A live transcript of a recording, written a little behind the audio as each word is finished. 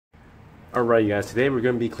Alright guys, today we're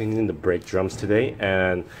going to be cleaning the brake drums today,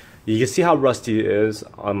 and you can see how rusty it is.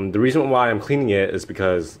 The reason why I'm cleaning it is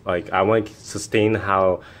because I want to sustain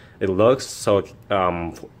how it looks, so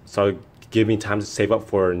give me time to save up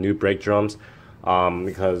for new brake drums,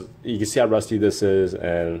 because you can see how rusty this is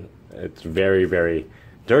and it's very, very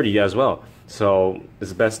dirty as well. So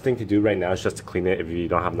the best thing to do right now is just to clean it if you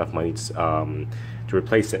don't have enough money to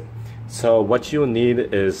replace it. So what you'll need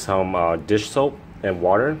is some dish soap and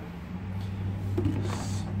water,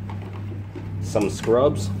 some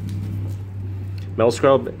scrubs, metal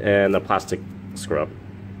scrub, and a plastic scrub.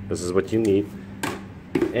 This is what you need.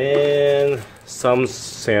 And some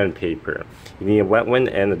sandpaper. You need a wet one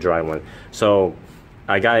and a dry one. So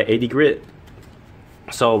I got an 80 grit.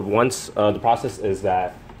 So once the process is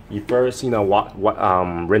that you first,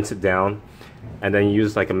 rinse it down, and then you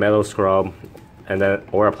use like a metal scrub, and then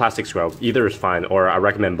or a plastic scrub. Either is fine, or I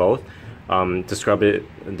recommend both. To scrub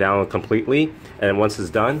it down completely, and once it's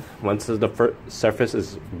done, once the surface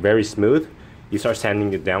is very smooth, you start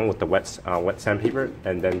sanding it down with the wet sandpaper,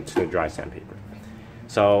 and then to the dry sandpaper.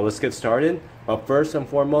 So let's get started. First and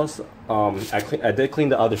foremost, I did clean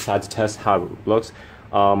the other side to test how it looks.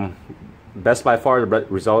 Best by far, the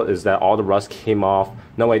result is that all the rust came off.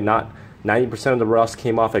 No wait, not 90% of the rust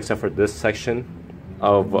came off except for this section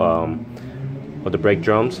of the brake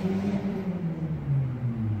drums.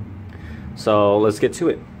 So let's get to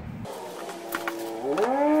it.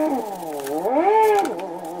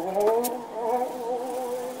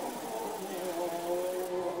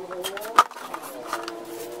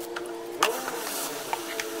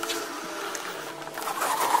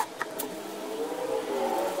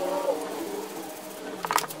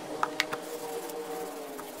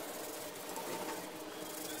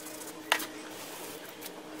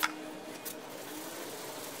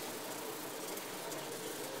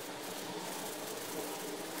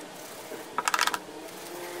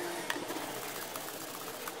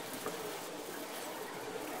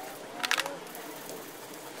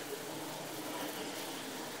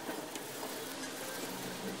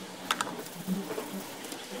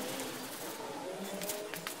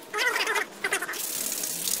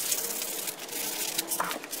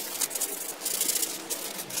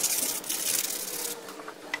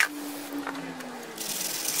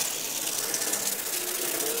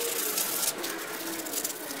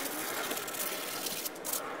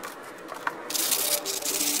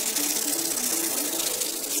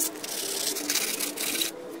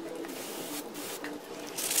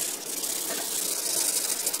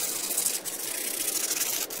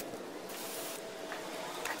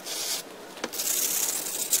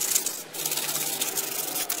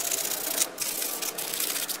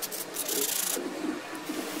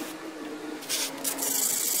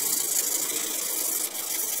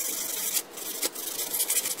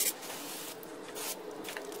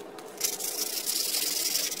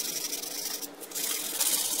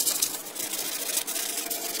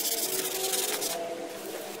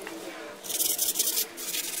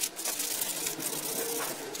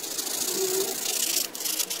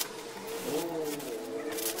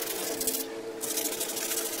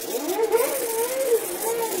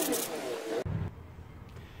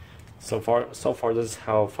 So far, this is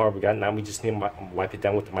how far we got. Now we just need to wipe it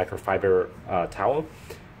down with the microfiber towel,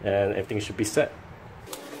 and everything should be set.